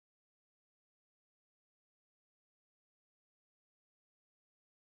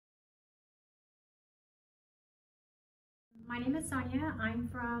My name is Sonia. I'm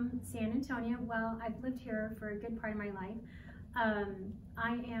from San Antonio. Well, I've lived here for a good part of my life.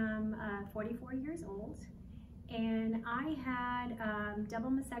 I am 44 years old, and I had double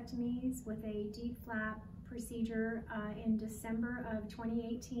mastectomies with a DIEP flap procedure in December of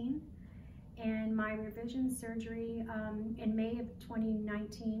 2018, and my revision surgery in May of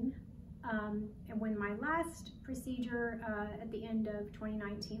 2019, and when my last procedure at the end of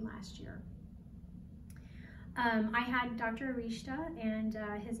 2019 last year. I had Dr. Arishta and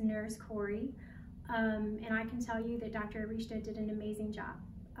his nurse Corey, and I can tell you that Dr. Arishta did an amazing job.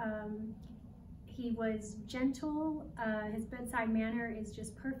 He was gentle, his bedside manner is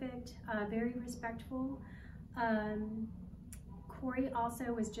just perfect, very respectful. Corey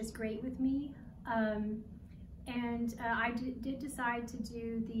also was just great with me, and I did decide to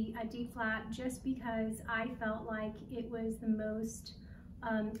do the DIEP flap just because I felt like it was the most,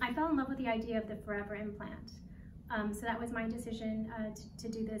 I fell in love with the idea of the forever implant. So that was my decision to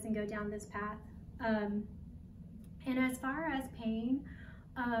do this and go down this path. And as far as pain,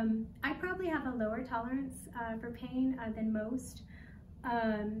 I probably have a lower tolerance for pain than most.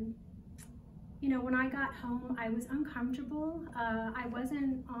 You know, when I got home, I was uncomfortable. I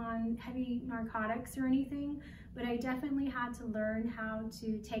wasn't on heavy narcotics or anything, but I definitely had to learn how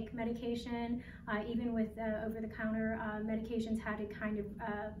to take medication. Even with over-the-counter medications, had to kind of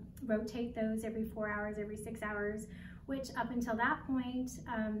rotate those every 4 hours, every 6 hours, which up until that point,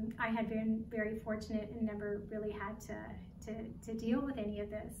 I had been very fortunate and never really had to deal with any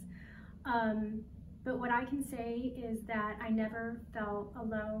of this. But what I can say is that I never felt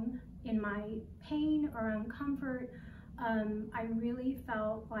alone in my pain or uncomfort. I really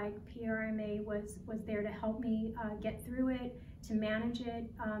felt like PRMA was there to help me get through it, to manage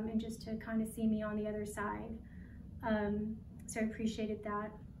it, and just to kind of see me on the other side. So I appreciated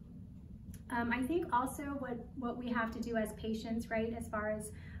that. I think also what we have to do as patients, right, as far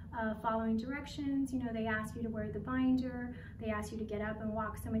as following directions, you know, they ask you to wear the binder, they ask you to get up and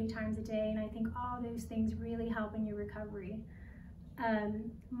walk so many times a day, and I think all those things really help in your recovery.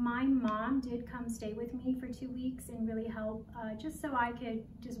 My mom did come stay with me for 2 weeks and really help, just so I could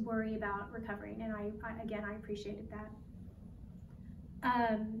just worry about recovering, and again, I appreciated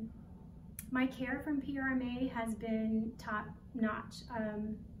that. My care from PRMA has been top-notch.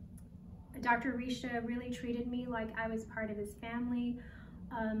 Dr. Arishta really treated me like I was part of his family.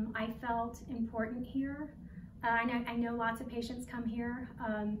 I felt important here. I know lots of patients come here.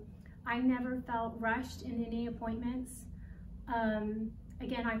 I never felt rushed in any appointments.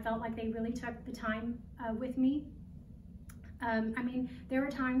 Again, I felt like they really took the time with me. I mean, there were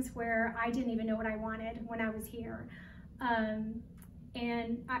times where I didn't even know what I wanted when I was here. And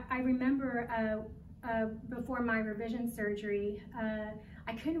I remember before my revision surgery,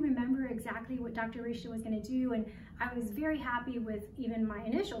 I couldn't remember exactly what Dr. Arishta was going to do, and I was very happy with even my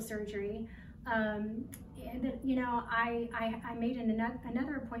initial surgery. And you know, I made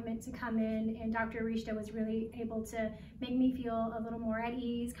another appointment to come in, and Dr. Arishta was really able to make me feel a little more at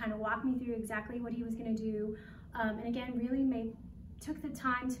ease, kind of walk me through exactly what he was going to do, and again, really took the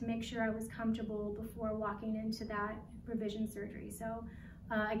time to make sure I was comfortable before walking into that revision surgery. So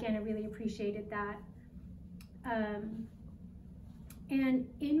again, I really appreciated that. And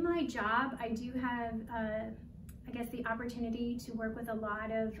in my job, I do have, I guess, the opportunity to work with a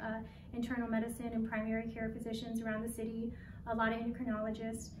lot of internal medicine and primary care physicians around the city, a lot of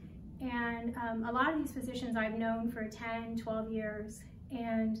endocrinologists, and a lot of these physicians I've known for 10, 12 years.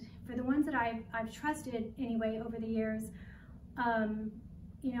 And for the ones that I've trusted anyway over the years,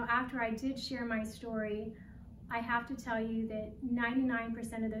 you know, after I did share my story, I have to tell you that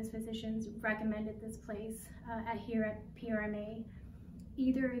 99% of those physicians recommended this place here at PRMA.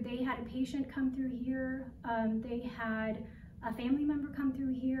 Either they had a patient come through here, they had a family member come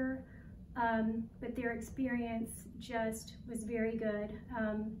through here, but their experience just was very good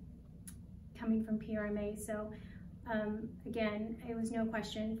coming from PRMA. So again, it was no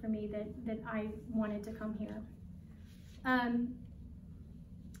question for me that I wanted to come here.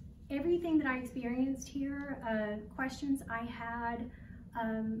 Everything that I experienced here, questions I had,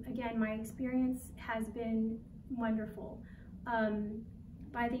 again, my experience has been wonderful.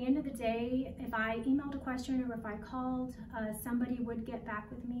 By the end of the day, if I emailed a question or if I called, somebody would get back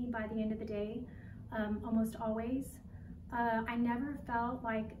with me by the end of the day, almost always. I never felt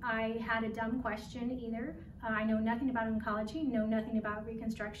like I had a dumb question either. I know nothing about oncology, know nothing about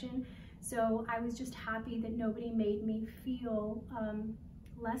reconstruction, so I was just happy that nobody made me feel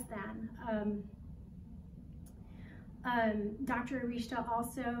less than. Dr. Arishta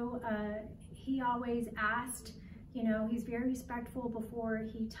also, he always asked, you know, he's very respectful before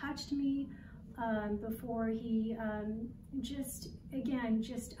he touched me. before he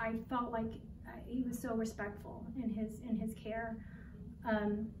I felt like he was so respectful in his care,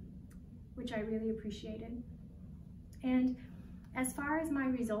 which I really appreciated. And as far as my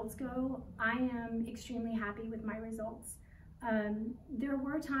results go, I am extremely happy with my results. There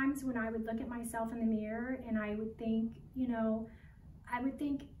were times when I would look at myself in the mirror and I would think, you know,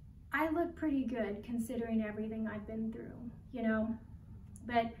 I look pretty good considering everything I've been through, you know.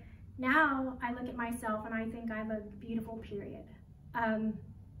 But now I look at myself and I think I look beautiful, period.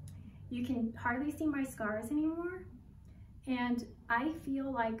 You can hardly see my scars anymore, and I feel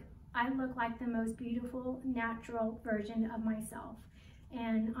like I look like the most beautiful, natural version of myself,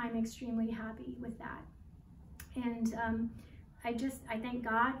 and I'm extremely happy with that. And I thank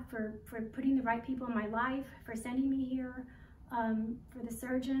God for putting the right people in my life, for sending me here, for the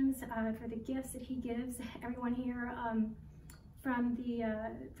surgeons, for the gifts that he gives everyone here, from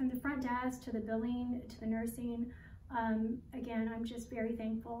the front desk to the billing to the nursing. Again, I'm just very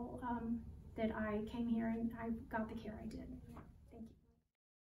thankful that I came here and I got the care I did.